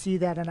hope you see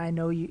that, and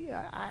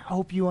I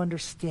hope you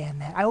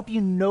understand that. I hope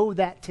you know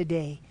that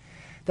today,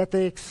 that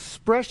the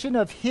expression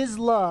of his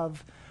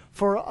love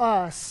for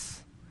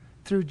us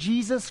through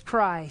Jesus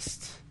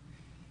Christ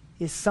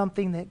is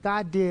something that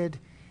God did,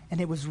 and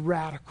it was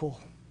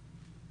radical.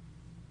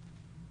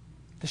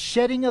 The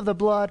shedding of the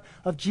blood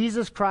of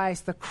Jesus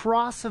Christ, the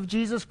cross of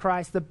Jesus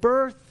Christ, the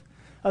birth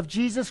of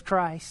Jesus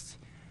Christ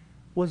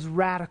was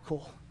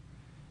radical.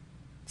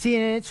 See,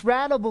 and it's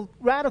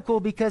radical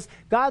because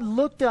God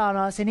looked on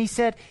us and he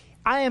said,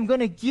 I am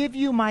going to give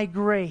you my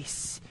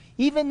grace.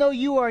 Even though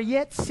you are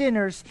yet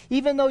sinners,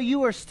 even though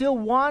you are still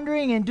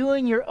wandering and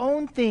doing your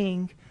own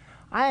thing,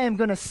 I am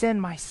going to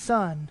send my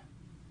son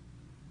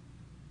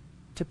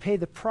to pay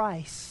the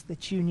price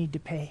that you need to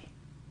pay.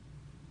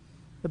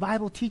 The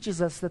Bible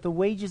teaches us that the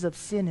wages of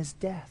sin is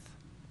death.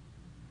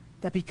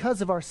 That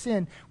because of our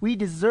sin, we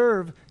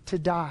deserve to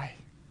die.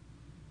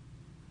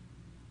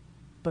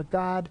 But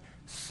God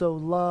so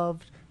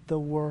loved the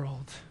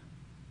world.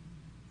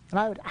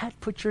 And I'd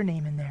put your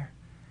name in there.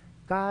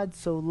 God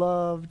so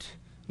loved,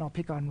 and I'll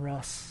pick on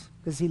Russ,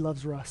 because he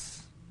loves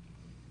Russ,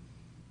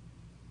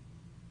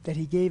 that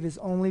he gave his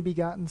only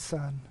begotten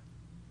son,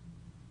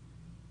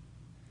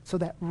 so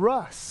that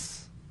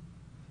Russ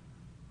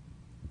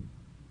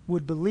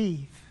would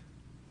believe,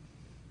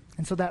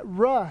 and so that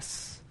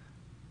Russ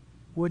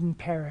wouldn't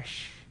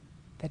perish,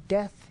 that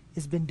death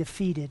has been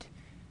defeated.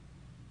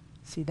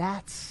 See,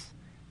 that's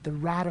the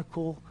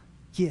radical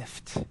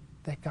gift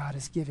that God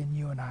has given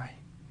you and I.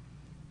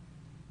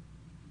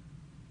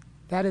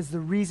 That is the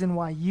reason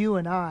why you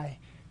and I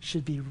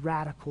should be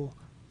radical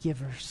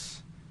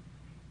givers.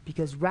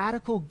 Because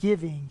radical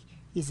giving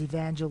is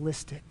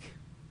evangelistic.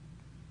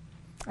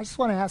 I just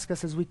want to ask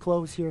us as we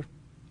close here,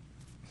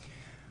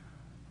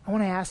 I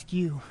want to ask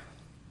you,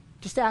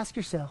 just ask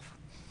yourself,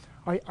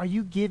 are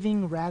you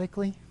giving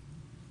radically?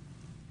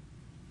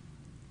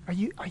 Are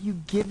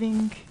you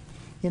giving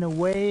in a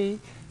way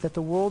that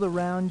the world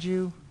around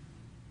you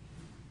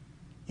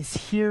is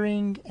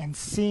hearing and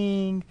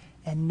seeing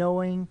and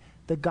knowing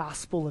the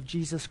gospel of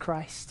Jesus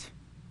Christ?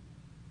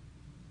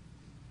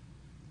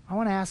 I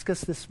want to ask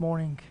us this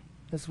morning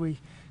as we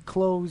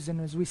close and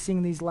as we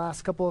sing these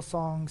last couple of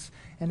songs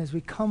and as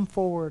we come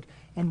forward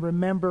and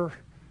remember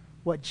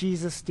what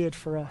Jesus did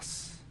for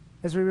us.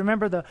 As we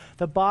remember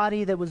the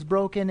body that was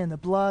broken and the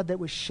blood that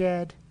was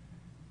shed,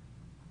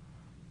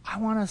 I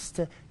want us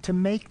to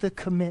make the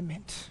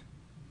commitment.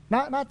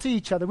 Not to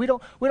each other. We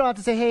don't have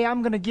to say, hey,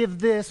 I'm going to give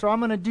this or I'm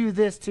going to do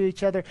this to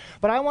each other.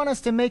 But I want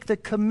us to make the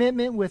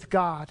commitment with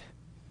God.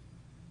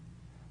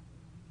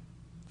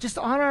 Just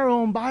on our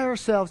own, by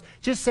ourselves.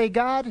 Just say,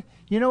 God,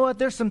 you know what?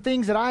 There's some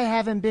things that I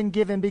haven't been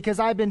given because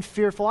I've been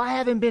fearful. I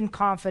haven't been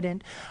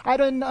confident. I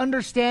didn't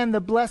understand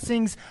the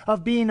blessings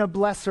of being a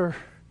blesser.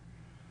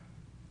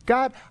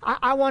 God,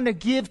 I want to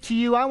give to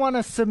you. I want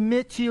to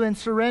submit to you and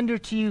surrender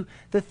to you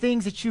the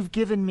things that you've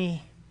given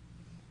me.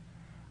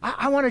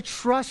 I want to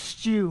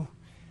trust you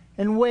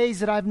in ways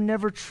that I've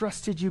never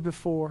trusted you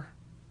before.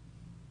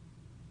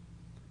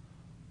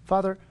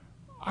 Father,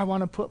 I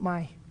want to put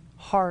my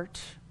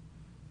heart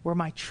where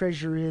my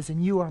treasure is,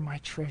 and you are my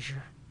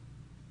treasure.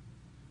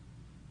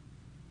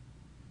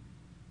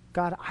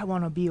 God, I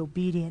want to be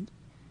obedient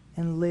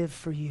and live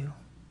for you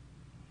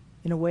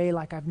in a way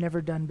like I've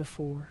never done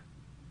before.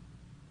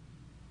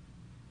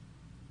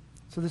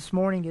 So this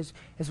morning,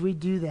 as we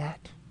do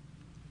that,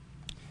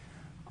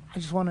 I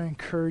just want to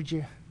encourage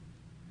you.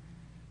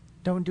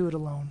 Don't do it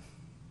alone.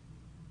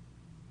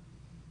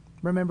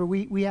 Remember,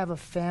 we have a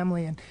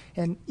family,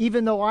 and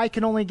even though I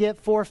can only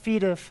get 4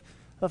 feet of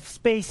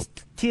space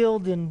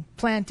tilled and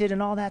planted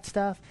and all that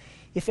stuff,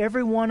 if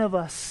every one of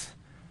us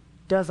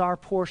does our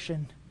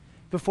portion,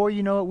 before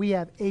you know it, we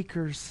have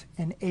acres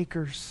and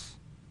acres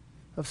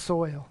of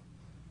soil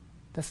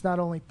that's not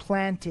only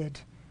planted,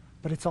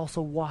 but it's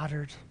also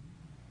watered.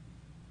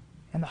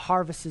 And the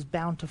harvest is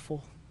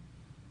bountiful,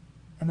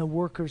 and the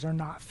workers are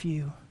not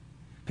few,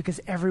 because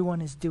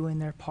everyone is doing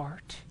their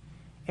part.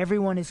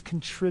 Everyone is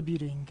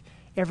contributing.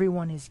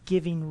 Everyone is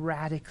giving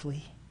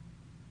radically.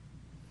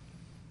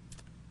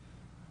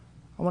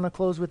 I want to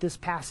close with this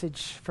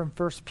passage from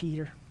 1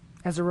 Peter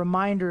as a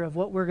reminder of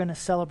what we're going to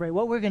celebrate,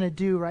 what we're going to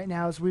do right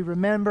now as we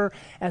remember,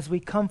 as we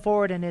come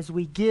forward, and as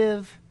we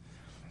give.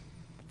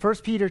 1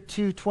 Peter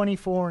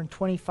 2:24 and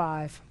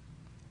 25.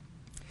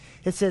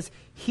 It says,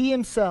 He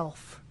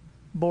himself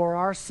bore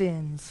our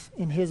sins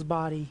in his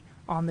body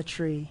on the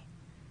tree,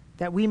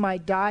 that we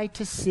might die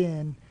to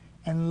sin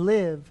and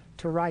live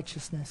to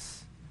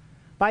righteousness.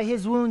 By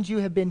his wounds you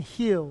have been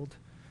healed,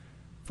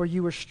 for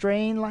you were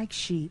straying like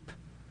sheep,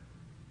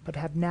 but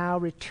have now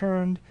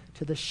returned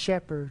to the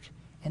shepherd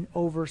and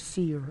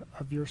overseer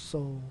of your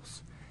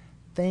souls.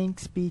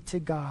 Thanks be to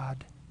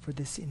God for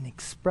this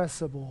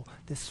inexpressible,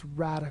 this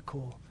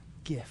radical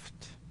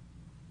gift.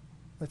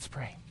 Let's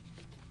pray.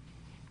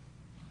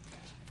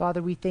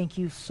 Father, we thank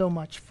you so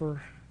much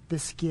for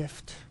this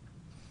gift.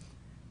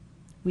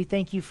 We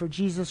thank you for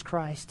Jesus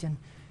Christ and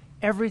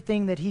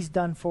everything that he's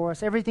done for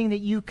us, everything that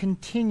you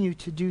continue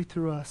to do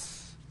through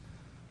us.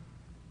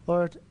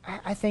 Lord,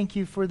 I thank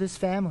you for this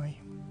family.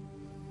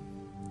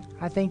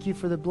 I thank you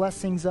for the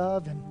blessings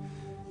of and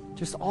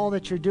just all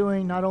that you're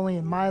doing, not only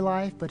in my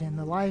life, but in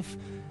the life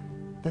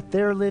that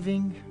they're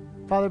living.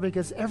 Father,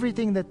 because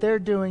everything that they're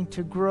doing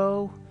to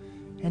grow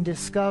and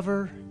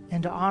discover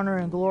and to honor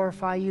and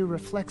glorify you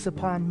reflects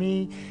upon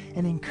me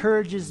and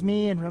encourages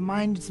me and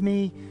reminds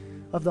me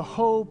of the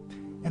hope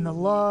and the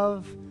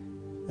love,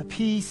 the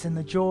peace and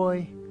the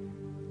joy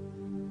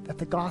that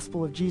the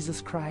gospel of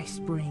Jesus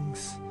Christ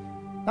brings,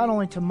 not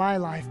only to my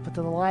life, but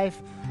to the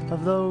life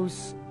of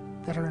those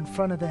that are in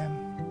front of them.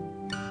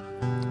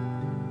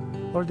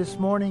 Lord, this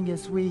morning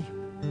as we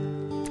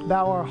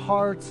bow our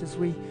hearts, as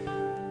we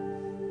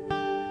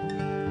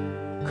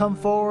come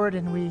forward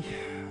and we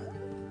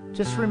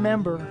just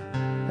remember,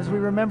 as we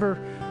remember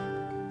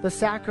the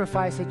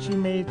sacrifice that you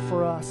made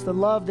for us, the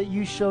love that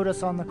you showed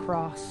us on the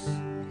cross.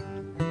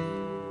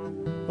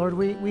 Lord,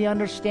 we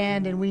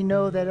understand and we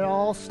know that it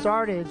all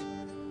started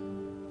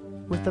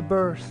with the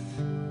birth,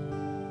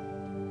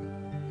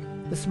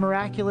 this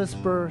miraculous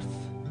birth,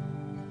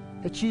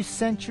 that you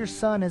sent your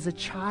Son as a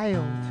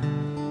child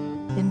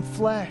in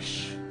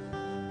flesh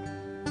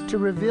to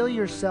reveal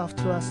yourself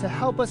to us, to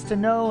help us to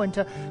know and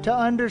to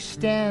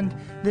understand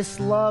this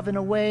love in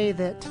a way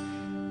that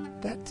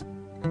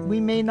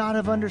we may not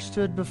have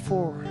understood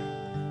before.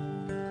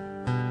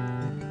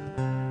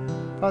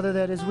 Father,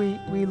 that as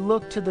we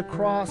look to the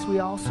cross, we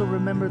also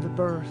remember the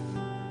birth.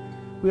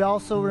 We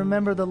also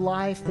remember the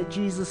life that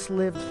Jesus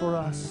lived for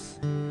us,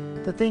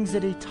 the things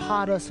that he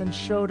taught us and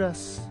showed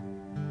us,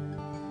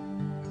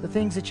 the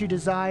things that you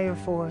desire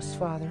for us,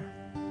 Father.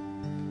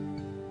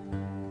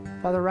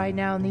 Father, right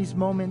now in these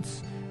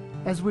moments,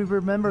 as we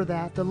remember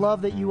that, the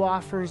love that you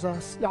offered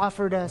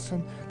us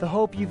and the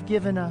hope you've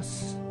given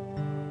us,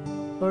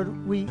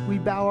 Lord, we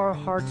bow our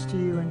hearts to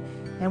you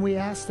and we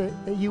ask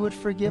that you would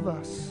forgive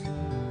us.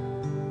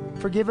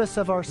 Forgive us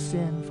of our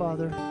sin,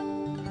 Father.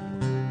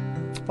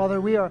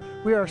 Father, we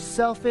are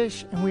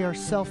selfish and we are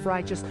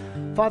self-righteous.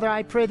 Father,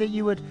 I pray that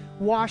you would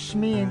wash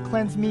me and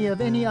cleanse me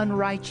of any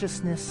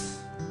unrighteousness.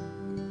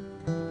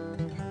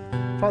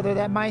 Father,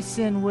 that my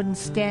sin wouldn't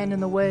stand in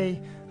the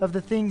way of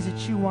the things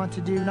that you want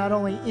to do, not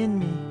only in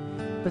me,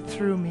 but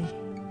through me.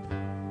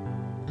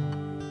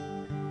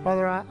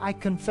 Father, I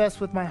confess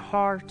with my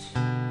heart,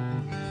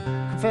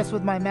 confess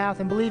with my mouth,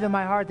 and believe in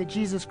my heart that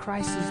Jesus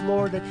Christ is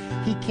Lord, that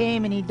he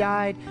came and he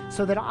died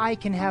so that I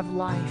can have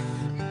life.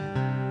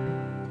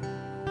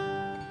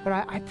 But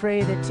I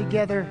pray that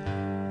together,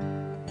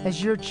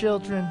 as your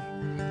children,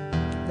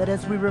 that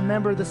as we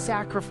remember the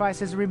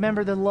sacrifice, as we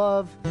remember the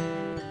love,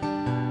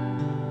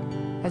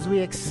 as we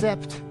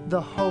accept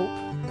the hope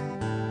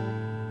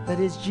that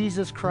is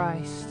Jesus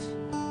Christ,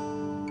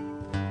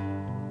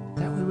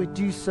 that we would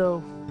do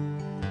so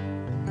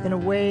in a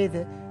way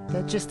that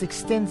that just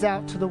extends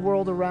out to the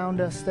world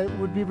around us, that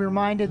would be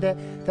reminded that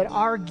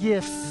our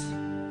gifts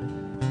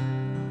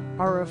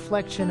are a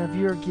reflection of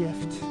your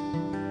gift,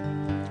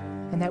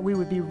 and that we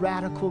would be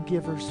radical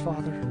givers,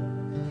 Father.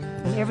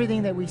 In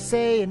everything that we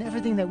say and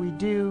everything that we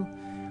do,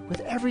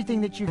 with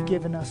everything that you've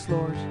given us,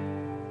 Lord.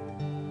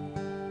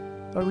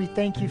 Lord, we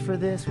thank you for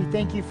this. We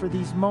thank you for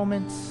these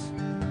moments.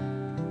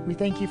 We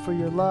thank you for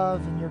your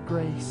love and your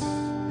grace.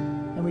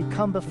 And we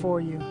come before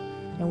you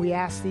and we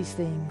ask these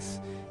things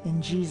in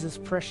Jesus'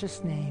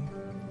 precious name.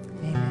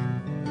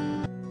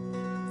 Amen.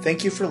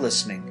 Thank you for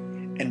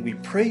listening, and we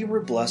pray you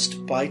were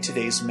blessed by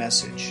today's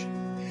message.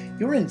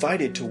 You are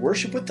invited to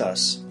worship with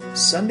us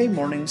Sunday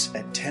mornings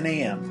at 10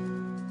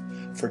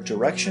 a.m. For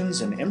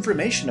directions and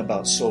information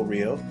about Soul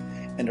Rio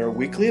and our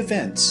weekly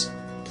events,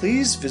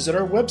 please visit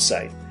our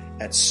website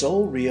at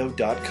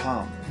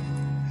soulrio.com.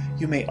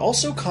 You may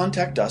also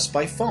contact us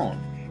by phone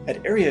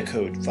at area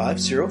code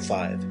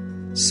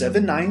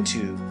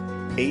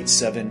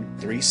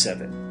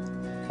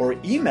 505-792-8737 or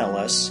email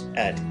us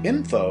at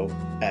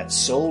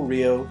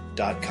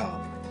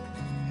info@soulrio.com.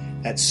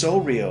 At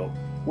Soul Rio,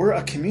 we're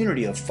a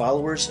community of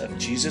followers of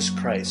Jesus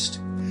Christ,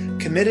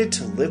 committed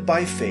to live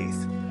by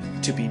faith,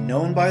 to be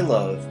known by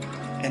love,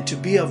 and to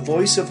be a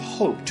voice of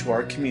hope to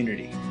our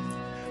community.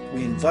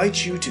 We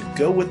invite you to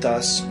go with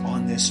us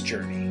on this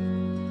journey.